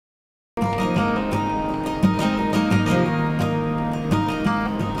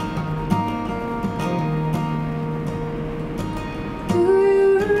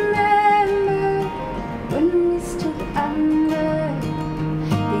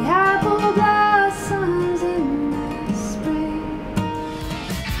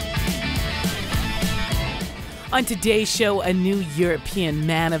On today's show, a new European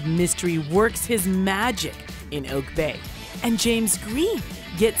man of mystery works his magic in Oak Bay. And James Green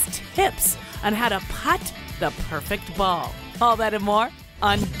gets tips on how to putt the perfect ball. All that and more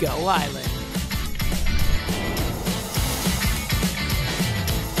on Go Island.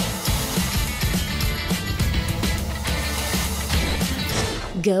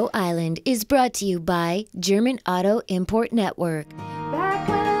 Go Island is brought to you by German Auto Import Network. Back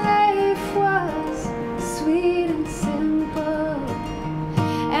when life was sweet and simple,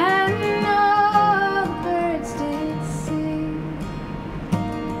 and all the birds did sing.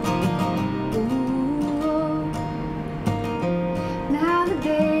 Ooh, now the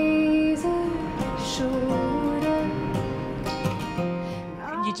days are shorter.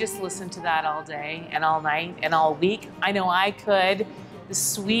 You just listen to that all day and all night and all week. I know I could. The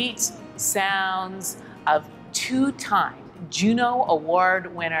sweet sounds of two-time Juno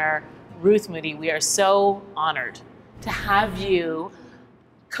Award winner Ruth Moody. We are so honored to have you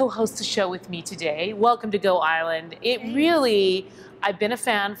co-host the show with me today. Welcome to Go Island. I've been a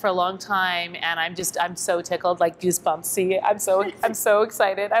fan for a long time, and I'm so tickled, like goosebumps. See, I'm so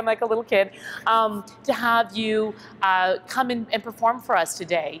excited. I'm like a little kid to have you come in and perform for us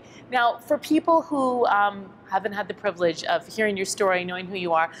today. Now, for people who haven't had the privilege of hearing your story, knowing who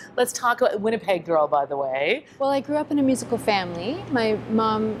you are, let's talk about Winnipeg girl, by the way. Well, I grew up in a musical family. My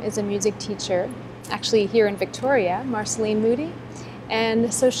mom is a music teacher, actually here in Victoria, Marceline Moody.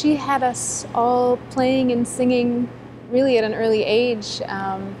 And so she had us all playing and singing really at an early age,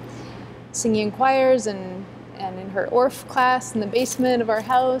 singing in choirs and in her Orff class in the basement of our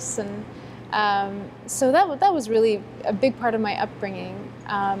house. And so that was really a big part of my upbringing.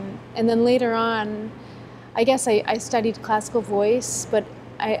 And then later on, I guess I studied classical voice, but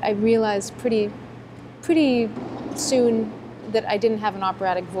I realized pretty soon that I didn't have an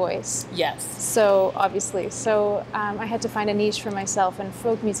operatic voice. Yes. So obviously, I had to find a niche for myself, and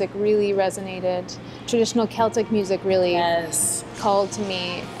folk music really resonated. Traditional Celtic music really called to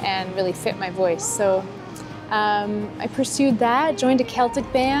me and really fit my voice. So I pursued that, joined a Celtic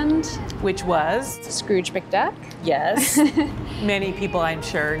band. Which was? Scrooge McDuck. Yes. Many people, I'm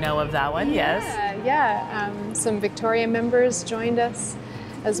sure, know of that one, yes. Yeah. Some Victoria members joined us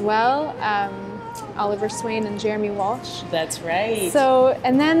as well. Oliver Swain and Jeremy Walsh. That's right. So,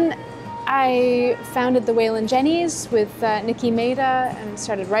 and then I founded the Waylon Jennies with Nikki Maida and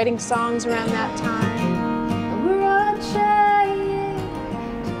started writing songs around that time. We're all trying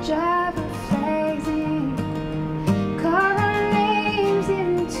to drive our flags in, carve our names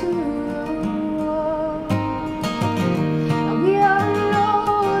into the wall. And we all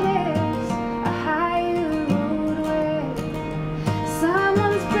know there's a higher road where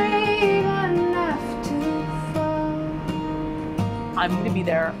someone's brave enough to fall. I'm going to be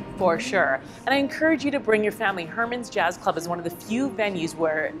there for sure. And I encourage you to bring your family. Herman's Jazz Club is one of the few venues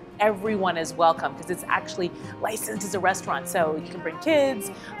where everyone is welcome because it's actually licensed as a restaurant. So you can bring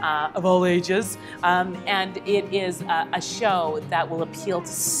kids of all ages. And it is a show that will appeal to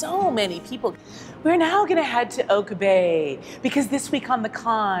so many people. We're now going to head to Oak Bay because this week on The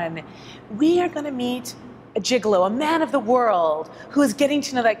Con, we are going to meet a gigolo, a man of the world who is getting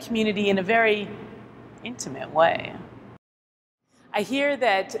to know that community in a very intimate way. I hear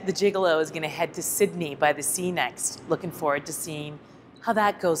that the gigolo is going to head to Sydney by the sea next. Looking forward to seeing how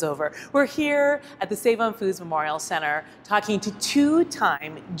that goes over. We're here at the Save on Foods Memorial Center talking to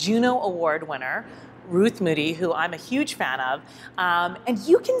two-time Juno Award winner, Ruth Moody, who I'm a huge fan of. And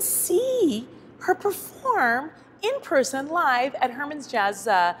you can see her perform in person live at Herman's Jazz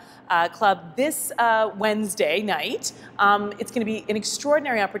Club this Wednesday night. It's going to be an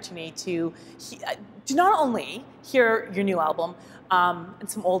extraordinary opportunity to not only hear your new album, and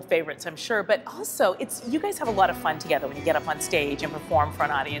some old favorites, I'm sure, but also you guys have a lot of fun together when you get up on stage and perform for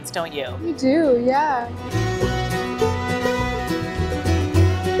an audience, don't you? We do, yeah.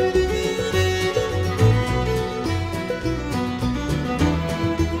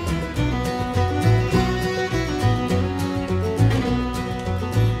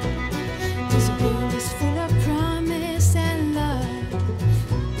 This world is full of promise and love.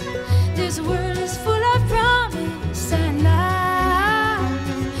 This world is full of promise and love.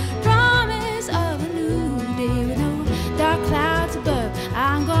 Promise of a new day with no dark clouds above.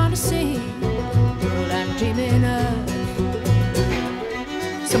 I'm gonna sing what I'm dreaming of.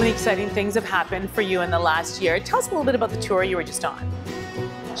 So many exciting things have happened for you in the last year. Tell us a little bit about the tour you were just on.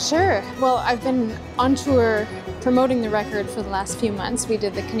 Sure. Well, I've been on tour promoting the record for the last few months. We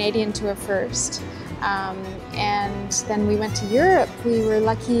did the Canadian tour first. And then we went to Europe. We were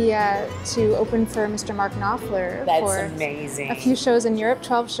lucky to open for Mr. Mark Knopfler for amazing. a few shows in Europe,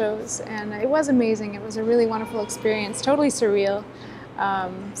 12 shows, and it was amazing. It was a really wonderful experience, totally surreal.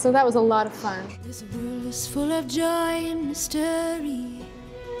 So that was a lot of fun. This world is full of joy and mystery.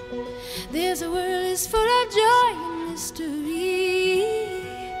 This world is full of joy and mystery.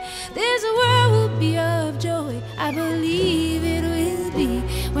 This world will be of joy. I believe it will be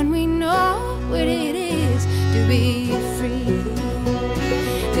when we know what it is to be free.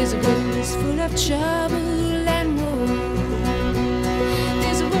 This world is full of trouble and woe.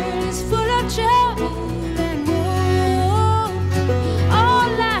 This world is full of trouble and woe.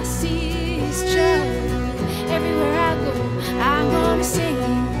 All I see is trouble. Everywhere I go, I'm gonna sing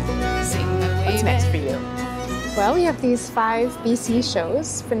my way What's next back. for you? Well, we have these 5 BC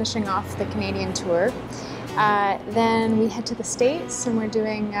shows finishing off the Canadian tour. Then we head to the States and we're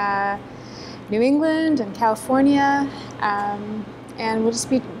doing New England and California. And we'll just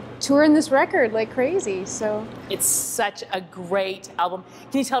be touring this record like crazy. So It's such a great album.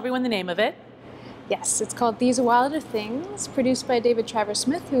 Can you tell everyone the name of it? yes, it's called These Wilder Things, produced by David Travers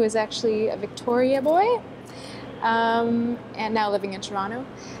Smith, who is actually a Victoria boy and now living in Toronto.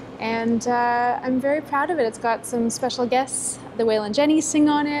 And I'm very proud of it. It's got some special guests. The Wail and Jenny sing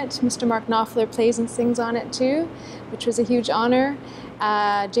on it. Mr. Mark Knopfler plays and sings on it too, which was a huge honor.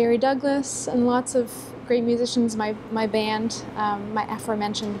 Jerry Douglas and lots of great musicians. My band, my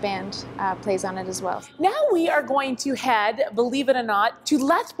aforementioned band, plays on it as well. Now we are going to head, believe it or not, to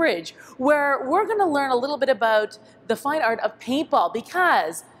Lethbridge, where we're going to learn a little bit about the fine art of paintball,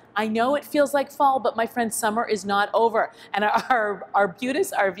 because I know it feels like fall, but my friend, summer is not over. And our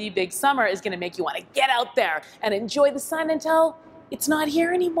Arbutus RV Big Summer is going to make you want to get out there and enjoy the sun until it's not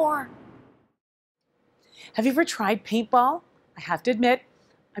here anymore. Have you ever tried paintball? I have to admit,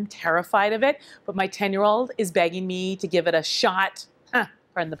 I'm terrified of it, but my 10-year-old is begging me to give it a shot.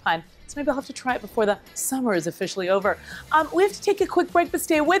 Pardon the pun. So maybe I'll have to try it before the summer is officially over. We have to take a quick break, but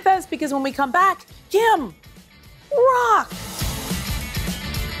stay with us, because when we come back, Kim, rock!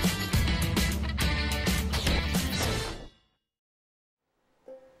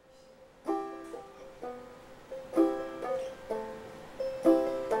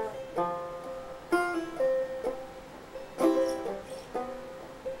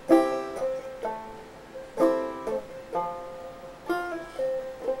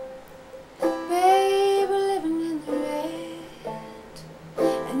 Babe, we're living in the red,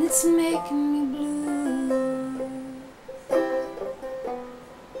 and it's making me blue.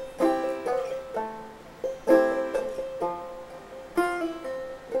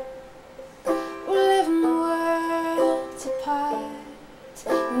 We're living worlds apart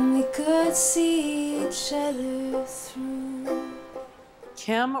when we could see each other through.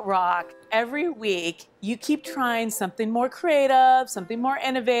 Kim Rock, every week you keep trying something more creative, something more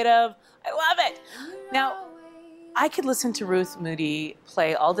innovative. I love it. Now, I could listen to Ruth Moody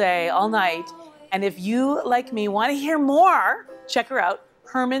play all day, all night, and if you, like me, want to hear more, check her out.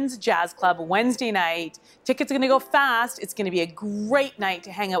 Herman's Jazz Club, Wednesday night. Tickets are going to go fast. It's going to be a great night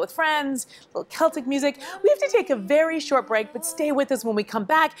to hang out with friends, a little Celtic music. We have to take a very short break, but stay with us when we come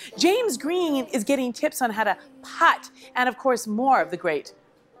back. James Green is getting tips on how to putt, and of course, more of the great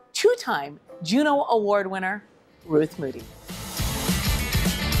two-time Juno Award winner, Ruth Moody.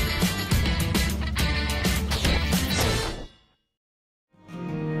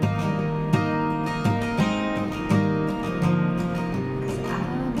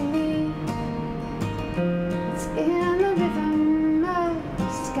 I believe it's in the rhythm of the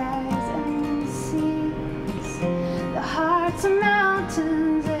skies and the seas, the hearts of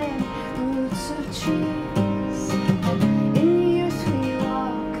mountains and roots of trees. In the earth we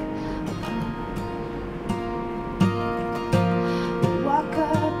walk upon.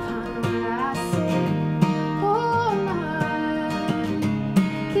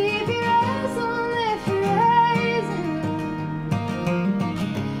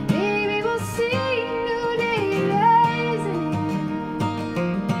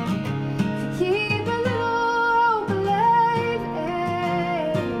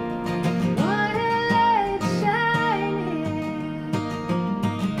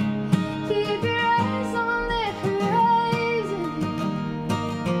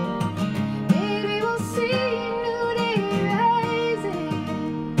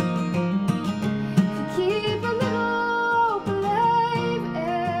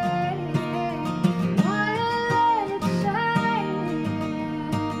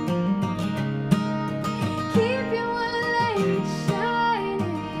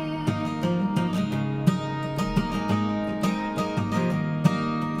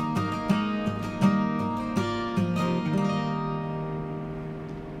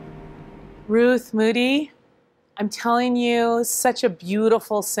 Ruth Moody, I'm telling you, such a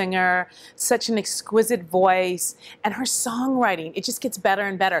beautiful singer, such an exquisite voice, and her songwriting, it just gets better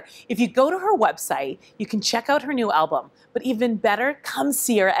and better. If you go to her website, you can check out her new album, but even better, come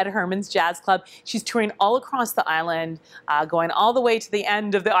see her at Herman's Jazz Club. She's touring all across the island, going all the way to the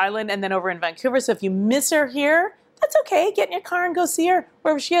end of the island and then over in Vancouver. So if you miss her here, that's okay. Get in your car and go see her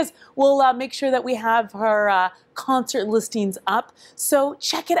wherever she is. We'll make sure that we have her concert listings up. So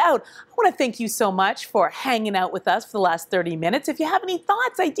check it out. I want to thank you so much for hanging out with us for the last 30 minutes. If you have any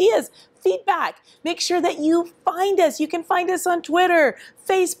thoughts, ideas, feedback, make sure that you find us. You can find us on Twitter,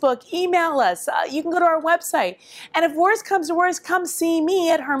 Facebook, email us. You can go to our website. And if worse comes to worse, come see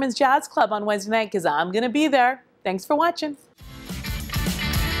me at Herman's Jazz Club on Wednesday night because I'm going to be there. Thanks for watching.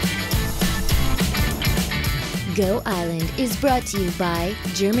 Go Island is brought to you by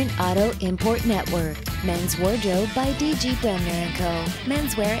German Auto Import Network. Men's Wardrobe by DG Bremner & Co.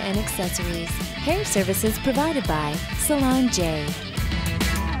 Menswear and accessories. Hair services provided by Salon J.